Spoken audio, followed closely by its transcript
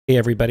Hey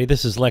everybody,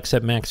 this is Lex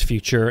at Mac's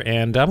Future,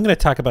 and I'm going to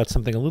talk about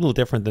something a little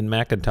different than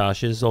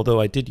Macintoshes,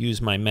 although I did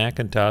use my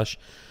Macintosh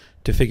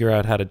to figure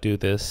out how to do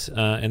this,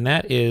 and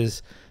that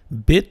is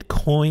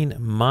Bitcoin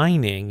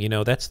mining. You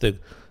know, that's the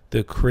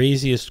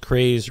craziest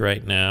craze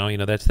right now. You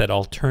know, that's that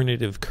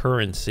alternative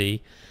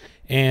currency,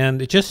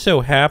 and it just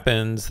so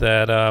happens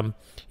that,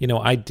 you know,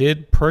 I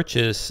did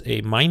purchase a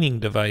mining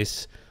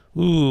device,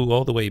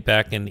 all the way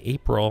back in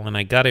April, and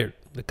I got it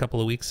a couple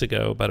of weeks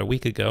ago, about a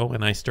week ago,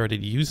 and I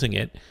started using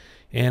it.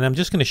 And I'm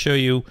just going to show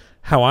you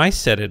how I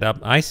set it up.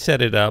 I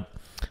set it up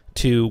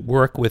to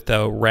work with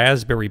a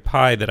Raspberry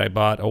Pi that I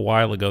bought a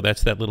while ago.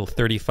 That's that little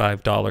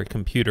 $35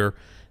 computer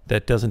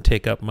that doesn't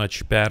take up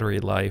much battery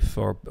life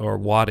or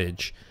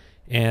wattage.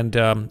 And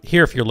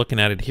here, if you're looking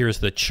at it, here's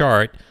the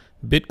chart.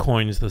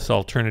 Bitcoin's this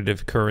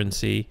alternative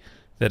currency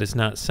that is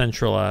not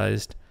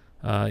centralized,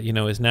 you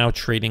know, is now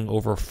trading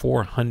over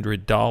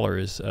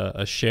 $400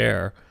 a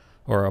share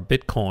or a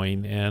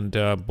Bitcoin.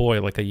 And boy,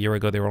 like a year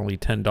ago, they were only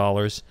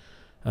 $10.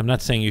 I'm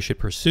not saying you should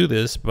pursue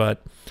this,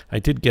 but I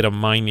did get a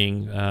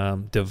mining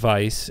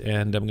device,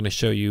 and I'm going to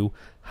show you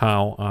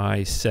how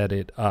I set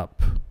it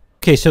up.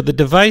 Okay, so the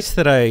device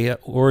that I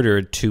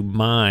ordered to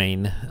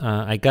mine,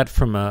 I got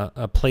from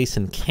a place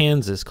in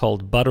Kansas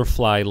called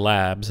Butterfly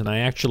Labs, and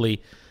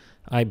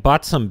I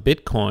bought some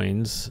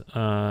Bitcoins,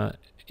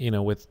 you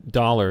know, with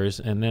dollars,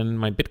 and then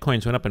my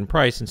Bitcoins went up in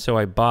price, and so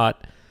I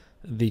bought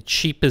the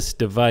cheapest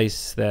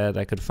device that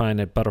I could find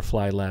that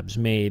Butterfly Labs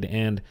made,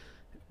 and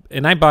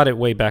I bought it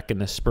way back in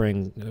the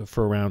spring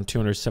for around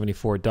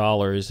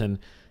 $274, and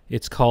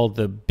it's called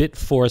the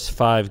Bitforce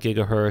 5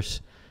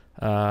 gigahertz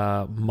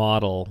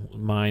model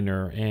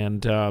miner,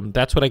 and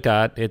that's what I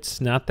got.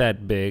 It's not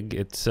that big.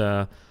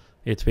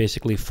 It's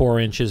basically 4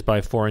 inches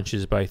by 4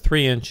 inches by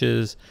 3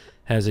 inches,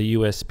 has a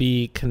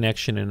USB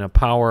connection and a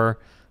power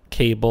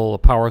cable, a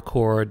power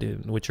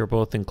cord, which are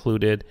both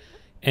included.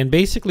 And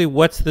basically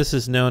what this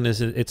is known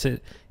as,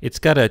 it's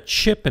got a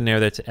chip in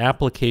there that's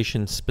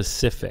application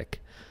specific.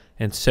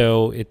 And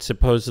so it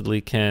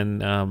supposedly can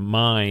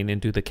mine and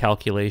do the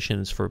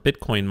calculations for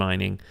Bitcoin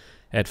mining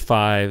at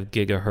 5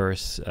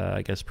 gigahertz,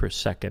 I guess, per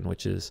second,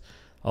 which is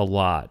a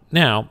lot.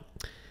 Now,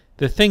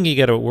 the thing you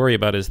got to worry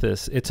about is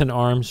this. It's an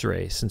arms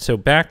race. And so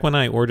back when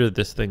I ordered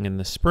this thing in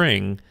the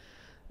spring,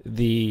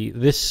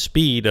 this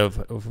speed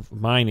of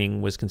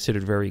mining was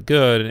considered very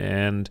good.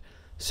 And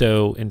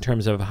so in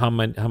terms of how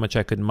much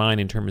I could mine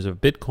in terms of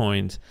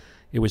Bitcoins,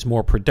 it was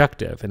more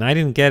productive. And I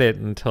didn't get it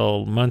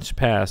until months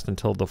passed,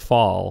 until the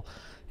fall.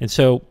 And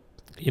so,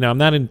 you know, I'm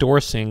not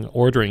endorsing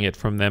ordering it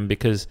from them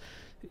because,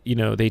 you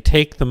know, they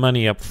take the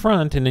money up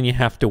front and then you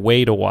have to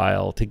wait a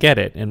while to get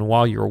it. And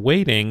while you're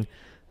waiting,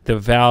 the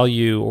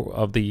value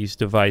of these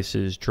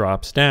devices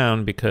drops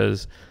down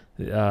because,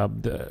 you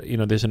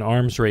know, there's an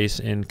arms race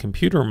in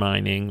computer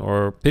mining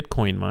or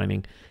Bitcoin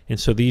mining. And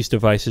so these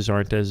devices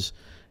aren't as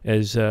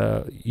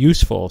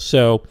useful.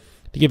 So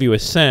to give you a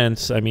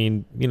sense, I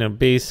mean, you know,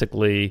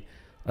 basically,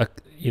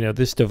 you know,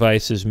 this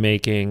device is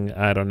making,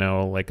 I don't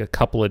know, like a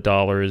couple of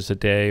dollars a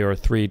day or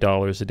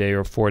 $3 a day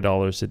or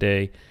 $4 a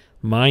day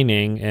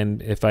mining.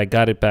 And if I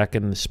got it back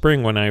in the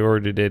spring when I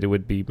ordered it, it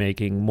would be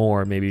making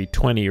more, maybe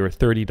 $20 or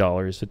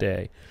 $30 a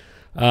day.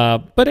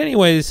 But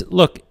anyways,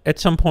 look, at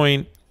some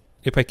point,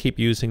 if I keep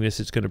using this,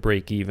 it's going to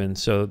break even.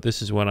 So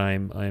this is what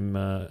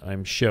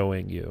I'm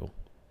showing you.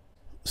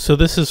 So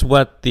this is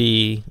what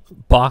the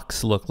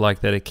box looked like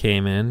that it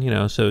came in, you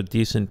know, so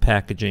decent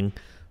packaging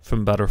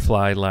from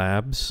Butterfly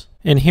Labs.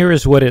 And here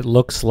is what it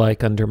looks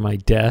like under my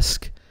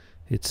desk.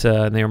 It's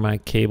near my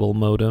cable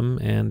modem,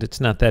 and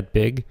it's not that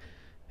big.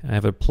 I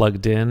have it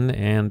plugged in,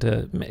 and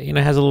you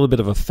know, it has a little bit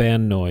of a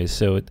fan noise,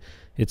 so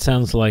it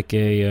sounds like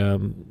a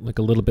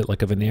little bit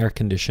like of an air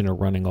conditioner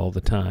running all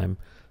the time,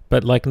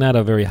 but like not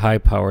a very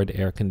high-powered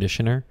air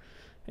conditioner.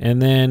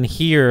 And then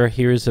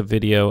here's a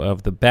video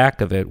of the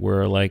back of it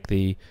where like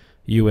the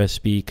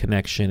USB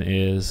connection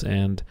is,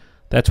 and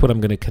that's what I'm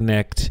going to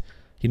connect.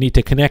 You need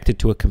to connect it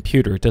to a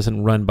computer. It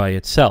doesn't run by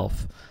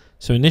itself.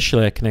 So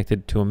initially I connected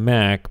it to a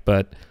Mac,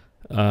 but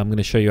I'm going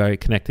to show you how I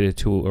connected it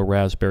to a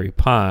Raspberry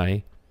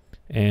Pi.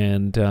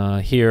 And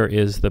here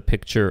is the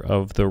picture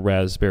of the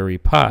Raspberry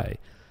Pi.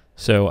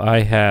 So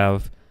I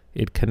have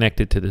it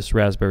connected to this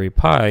Raspberry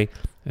Pi,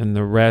 and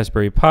the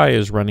Raspberry Pi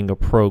is running a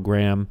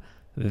program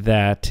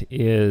that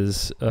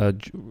is,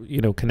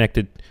 you know,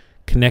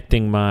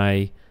 connecting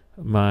my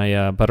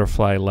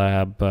Butterfly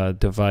Lab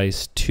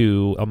device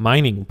to a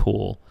mining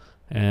pool,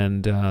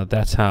 and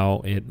that's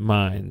how it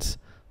mines.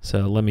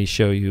 So let me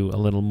show you a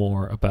little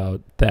more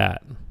about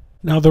that.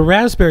 Now, the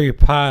Raspberry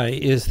Pi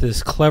is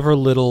this clever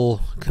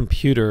little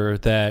computer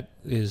that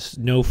is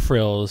no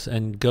frills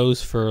and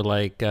goes for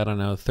like, I don't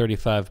know,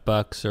 35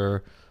 bucks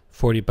or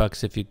 40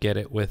 bucks if you get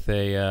it with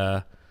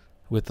a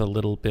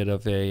little bit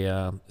of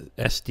a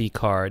SD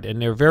card,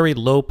 and they're very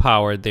low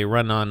powered. They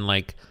run on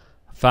like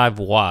 5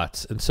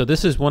 watts, and so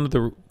this is one of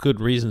the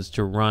good reasons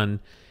to run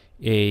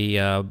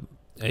a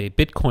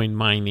Bitcoin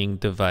mining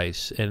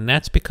device, and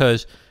that's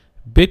because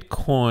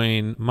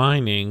Bitcoin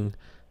mining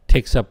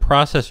takes up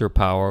processor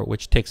power,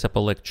 which takes up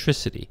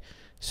electricity.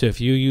 So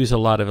if you use a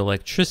lot of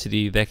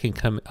electricity, that can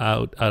come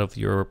out of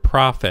your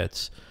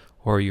profits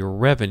or your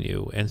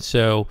revenue. And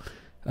so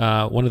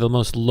one of the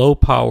most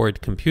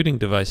low-powered computing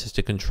devices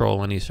to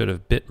control any sort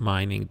of bit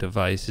mining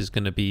device is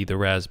going to be the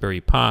Raspberry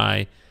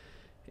Pi.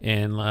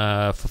 And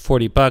for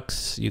 40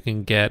 bucks, you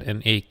can get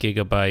an 8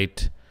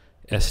 gigabyte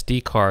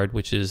SD card,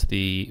 which is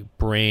the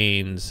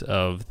brains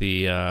of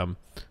the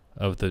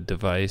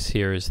device.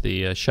 Here is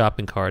the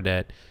shopping cart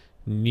at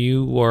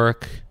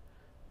Newark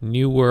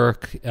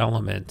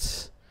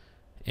Elements.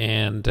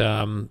 And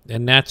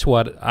that's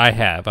what I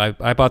have.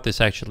 I bought this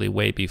actually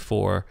way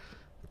before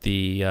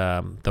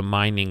the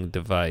mining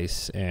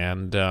device,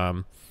 and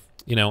and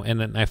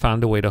then I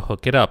found a way to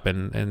hook it up.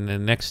 And the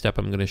next step,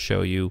 I'm going to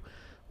show you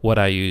what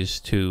I use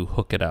to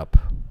hook it up.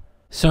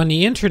 So on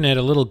the internet,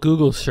 a little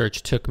Google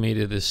search took me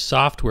to this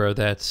software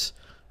that's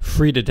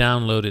free to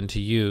download and to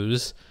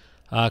use,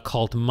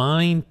 called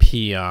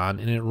MinePeon,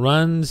 and it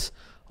runs,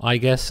 I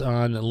guess,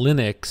 on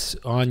Linux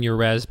on your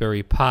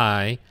Raspberry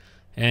Pi,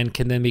 and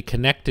can then be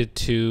connected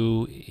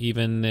to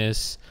even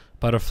this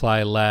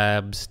Butterfly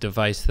Labs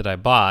device that I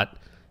bought,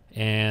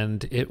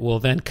 and it will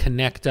then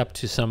connect up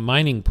to some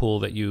mining pool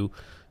that you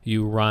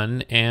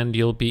run, and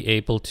you'll be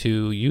able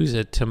to use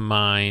it to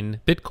mine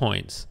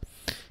Bitcoins.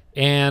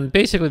 And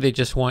basically they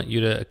just want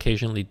you to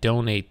occasionally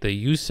donate the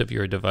use of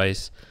your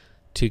device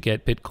to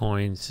get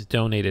Bitcoins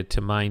donated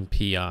to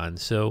MinePeon.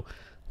 So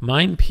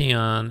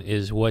MinePeon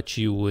is what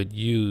you would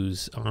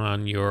use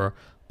on your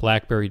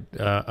Raspberry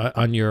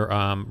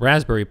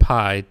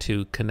Pi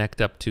to connect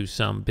up to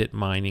some bit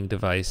mining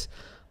device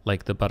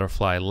like the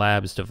Butterfly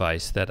Labs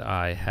device that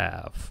I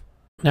have.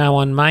 Now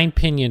on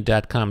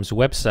MinePeon.com's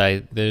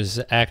website, there's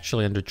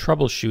actually, under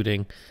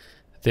troubleshooting,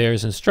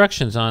 there's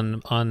instructions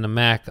on the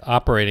Mac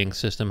operating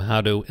system how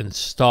to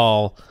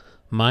install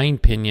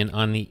MinePeon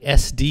on the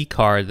SD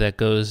card that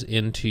goes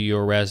into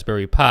your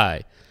Raspberry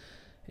Pi.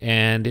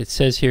 And it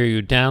says here,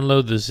 you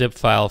download the zip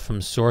file from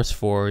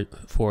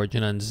SourceForge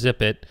and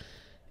unzip it.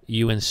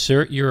 You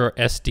insert your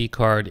SD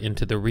card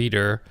into the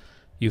reader.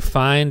 You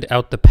find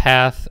out the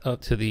path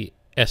up to the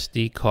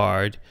SD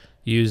card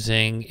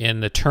using,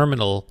 in the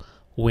terminal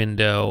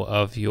window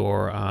of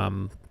your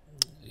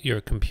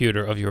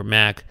computer, of your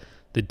Mac,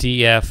 the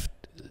df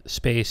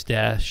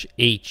 -H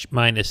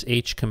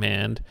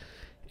command.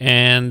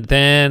 And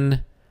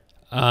then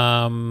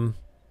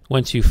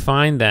once you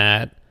find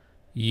that,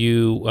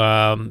 you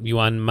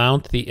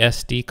unmount the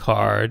SD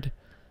card,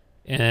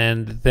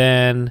 and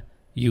then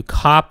you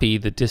copy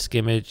the disk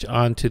image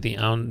onto the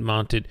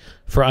unmounted.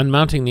 For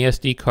unmounting the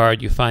SD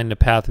card, you find the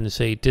path and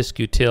say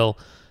disk-util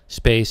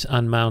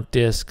unmount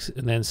disks,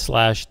 and then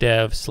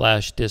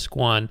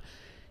 /dev/disk1.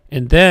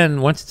 And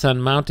then once it's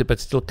unmounted but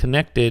still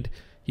connected,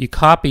 you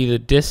copy the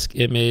disk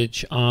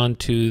image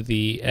onto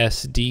the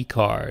SD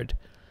card.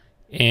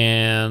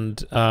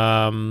 And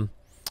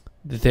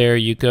there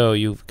you go.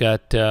 You've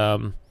got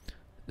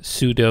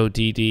sudo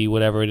dd,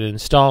 whatever, it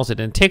installs it.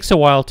 And it takes a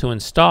while to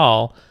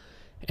install.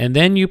 And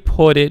then you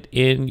put it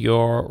in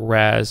your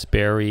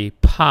Raspberry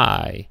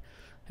Pi.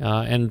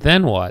 And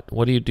then what?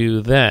 What do you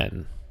do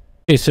then?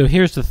 Okay, so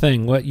here's the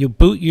thing. What you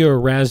boot your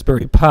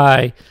Raspberry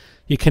Pi,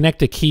 you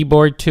connect a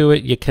keyboard to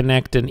it, you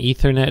connect an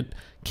Ethernet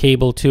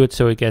cable to it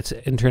so it gets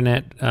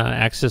internet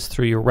access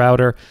through your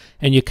router,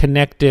 and you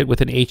connect it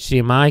with an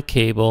HDMI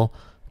cable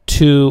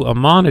to a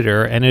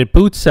monitor, and it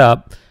boots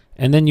up.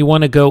 And then you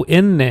want to go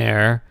in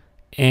there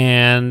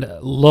and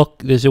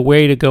look. There's a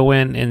way to go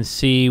in and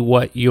see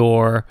what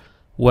your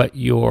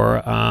local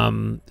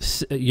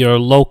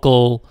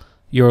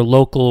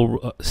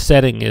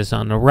setting is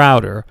on the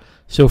router.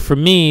 So for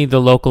me, the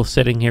local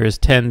setting here is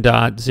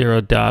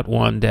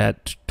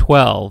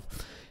 10.0.1.12.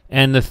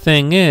 And the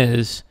thing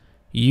is,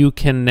 you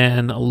can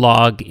then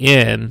log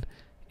in,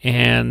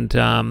 and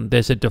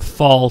there's a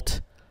default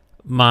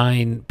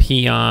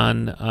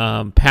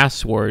MinePeon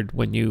password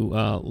when you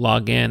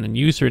log in, and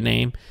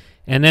username.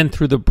 And then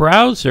through the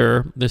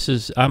browser,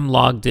 I'm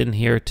logged in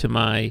here to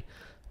my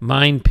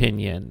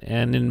MinePeon.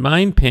 And in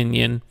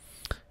MinePeon,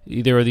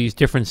 there are these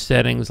different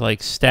settings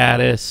like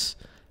status,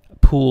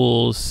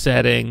 pools,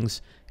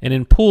 settings. And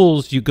in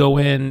pools, you go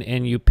in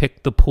and you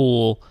pick the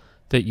pool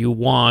that you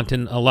want.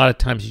 And a lot of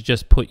times you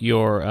just put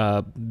your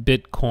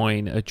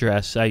Bitcoin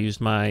address. I used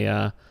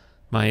my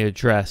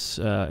address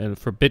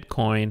for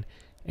Bitcoin.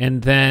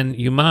 And then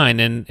you mine.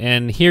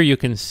 And here you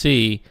can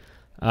see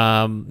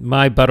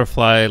my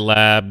Butterfly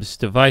Labs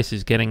device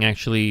is getting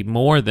actually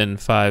more than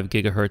 5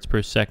 gigahertz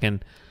per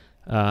second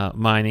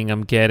mining.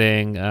 I'm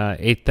getting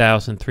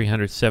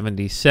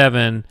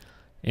 8,377,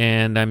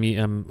 and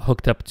I'm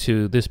hooked up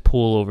to this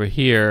pool over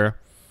here.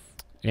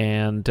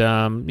 And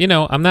I'm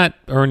not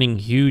earning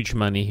huge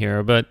money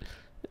here, but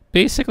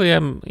basically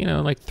I'm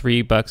like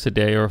 $3 a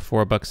day or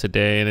 $4 a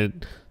day,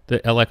 and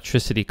the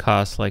electricity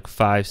costs like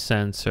 5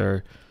 cents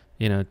or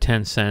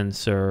 10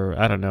 cents, or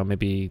I don't know,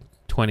 maybe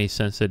 20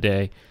 cents a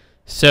day.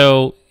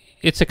 So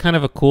it's a kind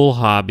of a cool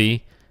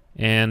hobby,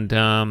 and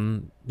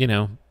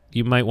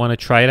you might want to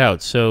try it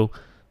out. So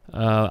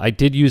I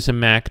did use a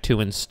Mac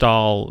to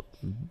install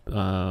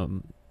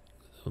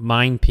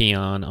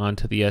MinePeon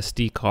onto the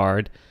SD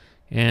card,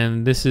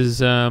 and this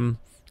is a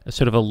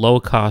sort of a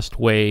low-cost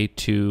way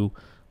to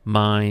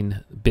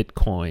mine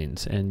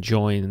Bitcoins and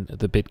join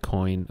the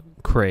Bitcoin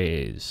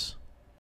craze.